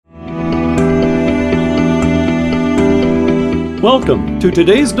Welcome to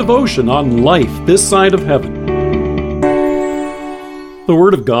today's devotion on life this side of heaven. The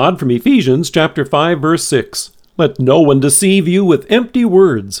Word of God from Ephesians chapter 5, verse 6. Let no one deceive you with empty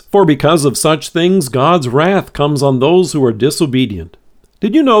words, for because of such things God's wrath comes on those who are disobedient.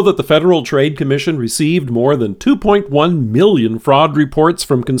 Did you know that the Federal Trade Commission received more than 2.1 million fraud reports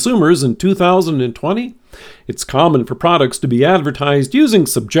from consumers in 2020? It's common for products to be advertised using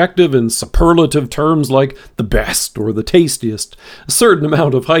subjective and superlative terms like the best or the tastiest. A certain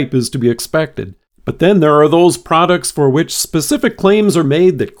amount of hype is to be expected. But then there are those products for which specific claims are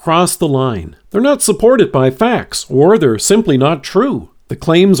made that cross the line. They're not supported by facts, or they're simply not true. The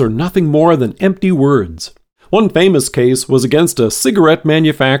claims are nothing more than empty words. One famous case was against a cigarette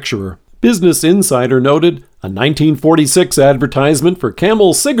manufacturer. Business Insider noted, a 1946 advertisement for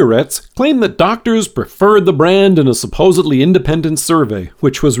Camel cigarettes claimed that doctors preferred the brand in a supposedly independent survey,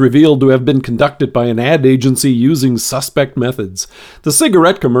 which was revealed to have been conducted by an ad agency using suspect methods. The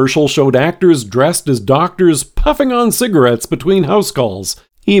cigarette commercial showed actors dressed as doctors puffing on cigarettes between house calls.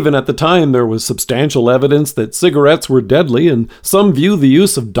 Even at the time, there was substantial evidence that cigarettes were deadly, and some view the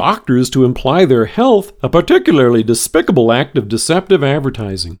use of doctors to imply their health a particularly despicable act of deceptive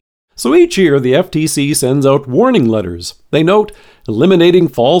advertising. So each year, the FTC sends out warning letters. They note, eliminating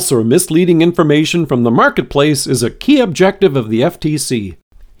false or misleading information from the marketplace is a key objective of the FTC.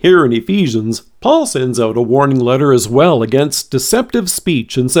 Here in Ephesians, Paul sends out a warning letter as well against deceptive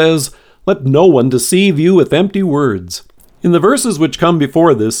speech and says, "Let no one deceive you with empty words." In the verses which come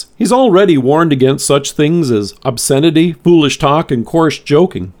before this, he's already warned against such things as obscenity, foolish talk, and coarse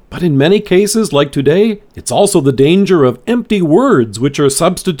joking. But in many cases, like today, it's also the danger of empty words which are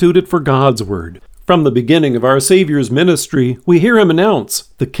substituted for God's word. From the beginning of our Savior's ministry, we hear him announce,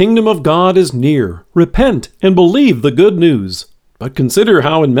 "The kingdom of God is near. Repent and believe the good news." But consider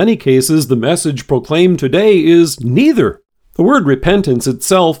how in many cases the message proclaimed today is neither. The word repentance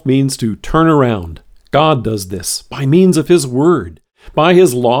itself means to turn around. God does this by means of His Word. By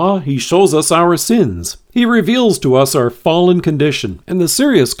His law, He shows us our sins. He reveals to us our fallen condition and the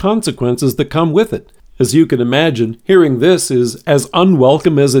serious consequences that come with it. As you can imagine, hearing this is as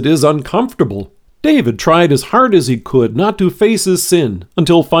unwelcome as it is uncomfortable. David tried as hard as he could not to face his sin,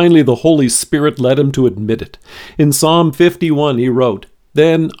 until finally the Holy Spirit led him to admit it. In Psalm 51 he wrote,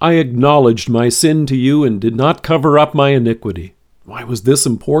 "Then I acknowledged my sin to you and did not cover up my iniquity." Why was this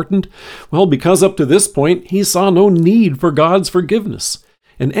important? Well, because up to this point, he saw no need for God's forgiveness.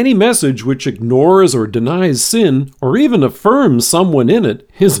 And any message which ignores or denies sin, or even affirms someone in it,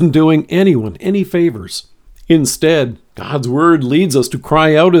 isn't doing anyone any favors. Instead, God's word leads us to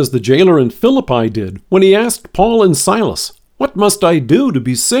cry out as the jailer in Philippi did when he asked Paul and Silas, "What must I do to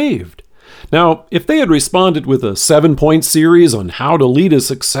be saved?" Now, if they had responded with a 7-point series on how to lead a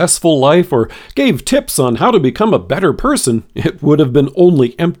successful life or gave tips on how to become a better person, it would have been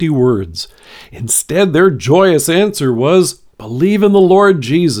only empty words. Instead, their joyous answer was, "Believe in the Lord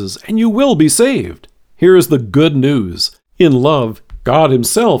Jesus, and you will be saved." Here's the good news. In love, God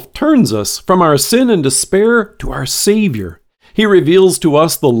Himself turns us from our sin and despair to our Savior. He reveals to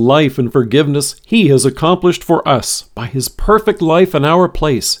us the life and forgiveness He has accomplished for us by His perfect life in our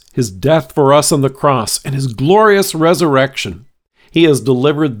place, His death for us on the cross, and His glorious resurrection. He has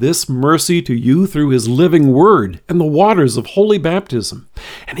delivered this mercy to you through His living Word and the waters of holy baptism.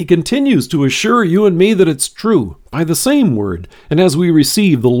 And He continues to assure you and me that it's true by the same Word and as we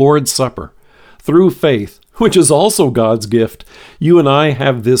receive the Lord's Supper. Through faith, which is also God's gift, you and I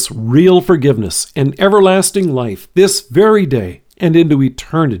have this real forgiveness and everlasting life this very day and into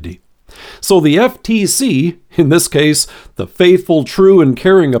eternity. So the FTC, in this case, the faithful, true, and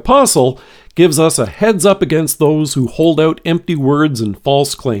caring apostle, gives us a heads up against those who hold out empty words and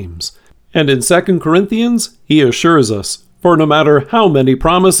false claims. And in 2 Corinthians, he assures us, "For no matter how many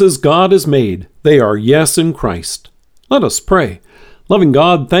promises God has made, they are yes in Christ." Let us pray. Loving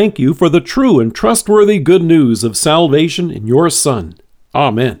God, thank you for the true and trustworthy good news of salvation in your Son.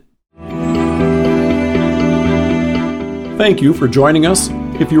 Amen. Thank you for joining us.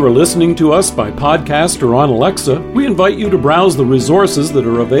 If you are listening to us by podcast or on Alexa, we invite you to browse the resources that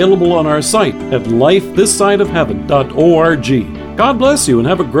are available on our site at lifethissideofheaven.org. God bless you and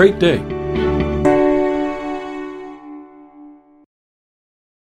have a great day.